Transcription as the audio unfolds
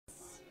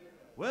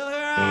Well,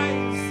 her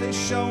eyes, they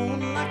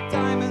shone like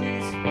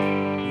diamonds.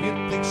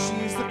 You'd think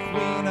she's the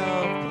queen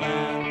of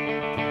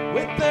glam.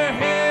 With her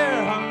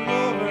hair hung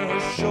over her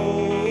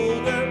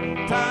shoulder,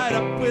 tied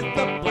up with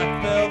a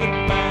black velvet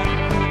band.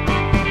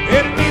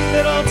 In a neat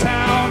little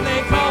town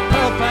they call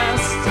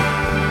Belfast,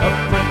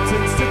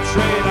 apprenticed to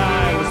trade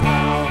I was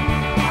bound.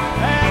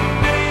 And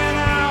many an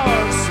hour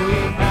of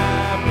sweet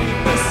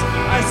happiness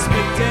I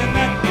spent in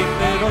that neat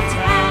little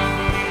town.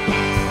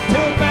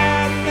 Till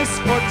bad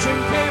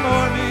misfortune came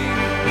o'er me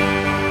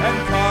and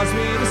caused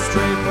me to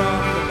stray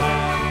from the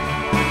land.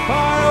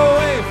 Far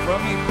away from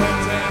me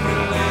friends and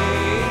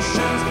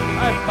relations,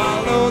 I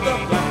followed the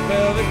black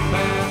velvet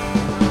band.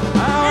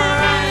 Our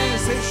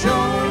eyes have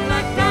shone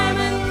like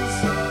diamonds.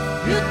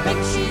 You'd think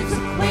she's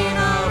the queen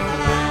of the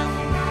land.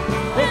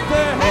 With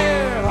her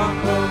hair hung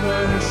over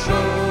her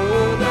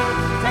shoulder,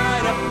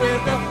 tied up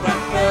with a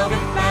black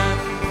velvet band.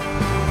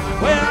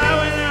 Well, I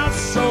went out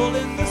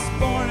strolling this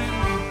morning,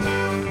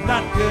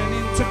 not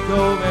meaning to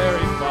go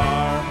very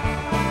far,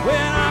 when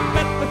I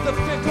met with the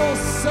fickle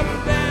some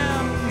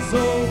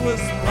damsel was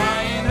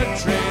buying her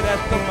trade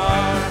at the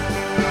bar.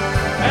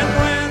 And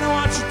when I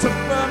watched she took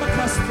from a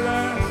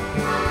customer,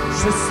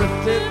 she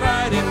slipped it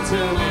right into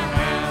my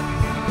hand.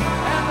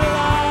 And the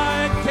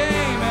law it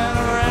came and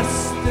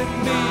arrested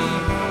me.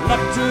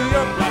 Luck to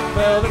your black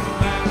velvet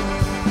man.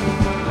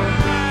 Her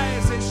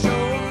eyes they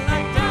shone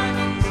like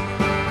diamonds.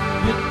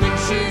 You'd think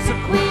she's a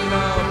queen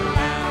of the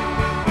land.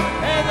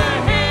 And her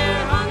hair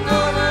hung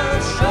over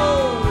her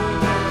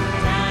shoulder,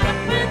 tied up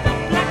with a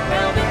black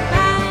velvet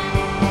band.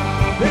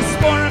 This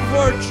morning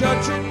for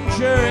judge and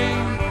jury,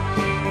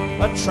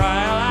 a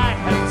trial I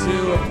had to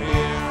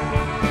appear.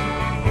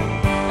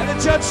 And the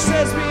judge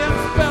says, me young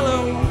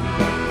fellow,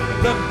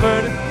 the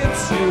verdict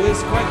against you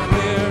is quite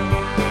clear.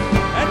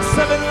 And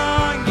 7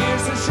 long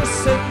years is your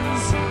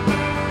sentence.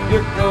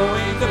 You're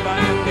going to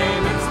Van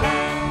Diemen's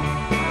Land,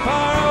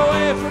 far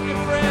away from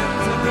your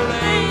friends and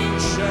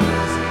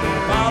relations.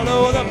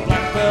 Follow the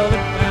black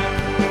velvet man.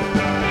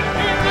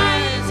 Her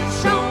eyes have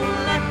shone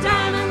like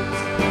diamonds.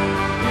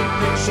 You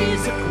think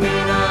she's the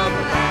queen of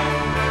the land.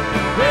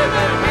 With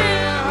her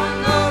hair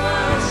hung over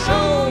her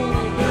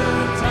shoulder,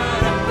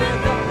 tied up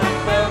with a black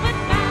velvet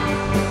band.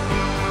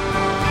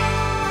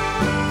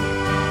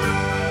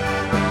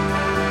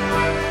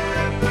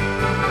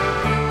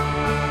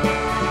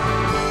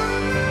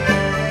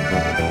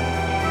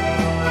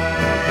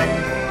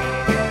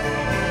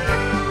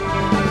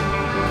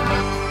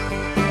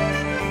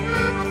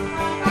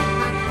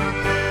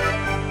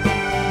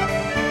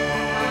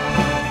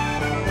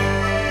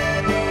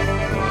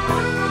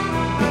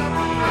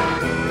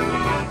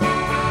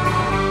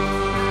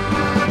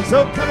 So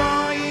come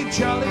on, ye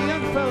jolly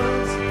young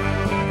fellas,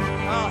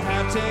 I'll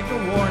have take a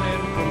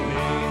warning from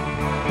me.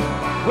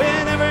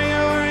 Whenever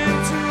you're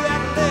into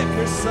that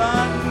liquor,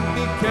 son,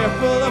 be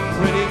careful of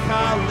pretty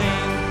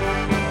Colleen,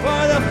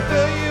 for they'll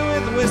fill you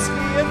with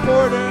whiskey and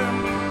porter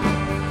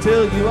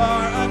till you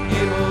are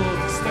unable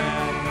to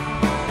stand.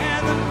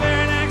 And the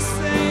very next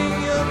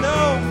thing you'll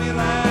know, me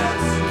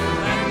lads,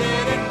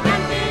 landed in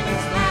Van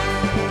Diemen's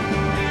Land.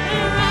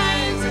 Her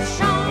eyes have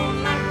shone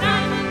like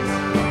diamonds.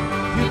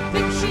 You'd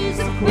think she's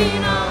the queen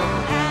of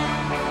the land.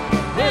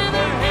 With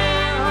her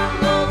hair hung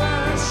over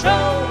her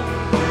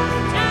shoulder,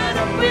 tied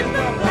up with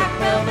a black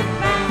velvet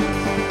band.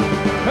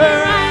 Her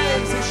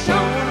eyes have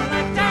shone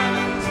like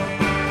diamonds.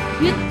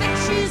 You'd think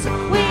she's the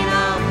queen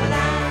of the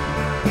land.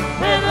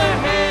 With her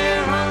hair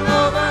hung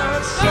over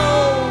her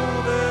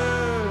shoulder,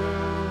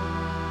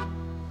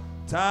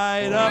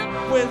 tied up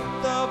with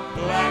the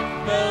black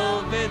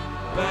velvet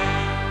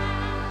band.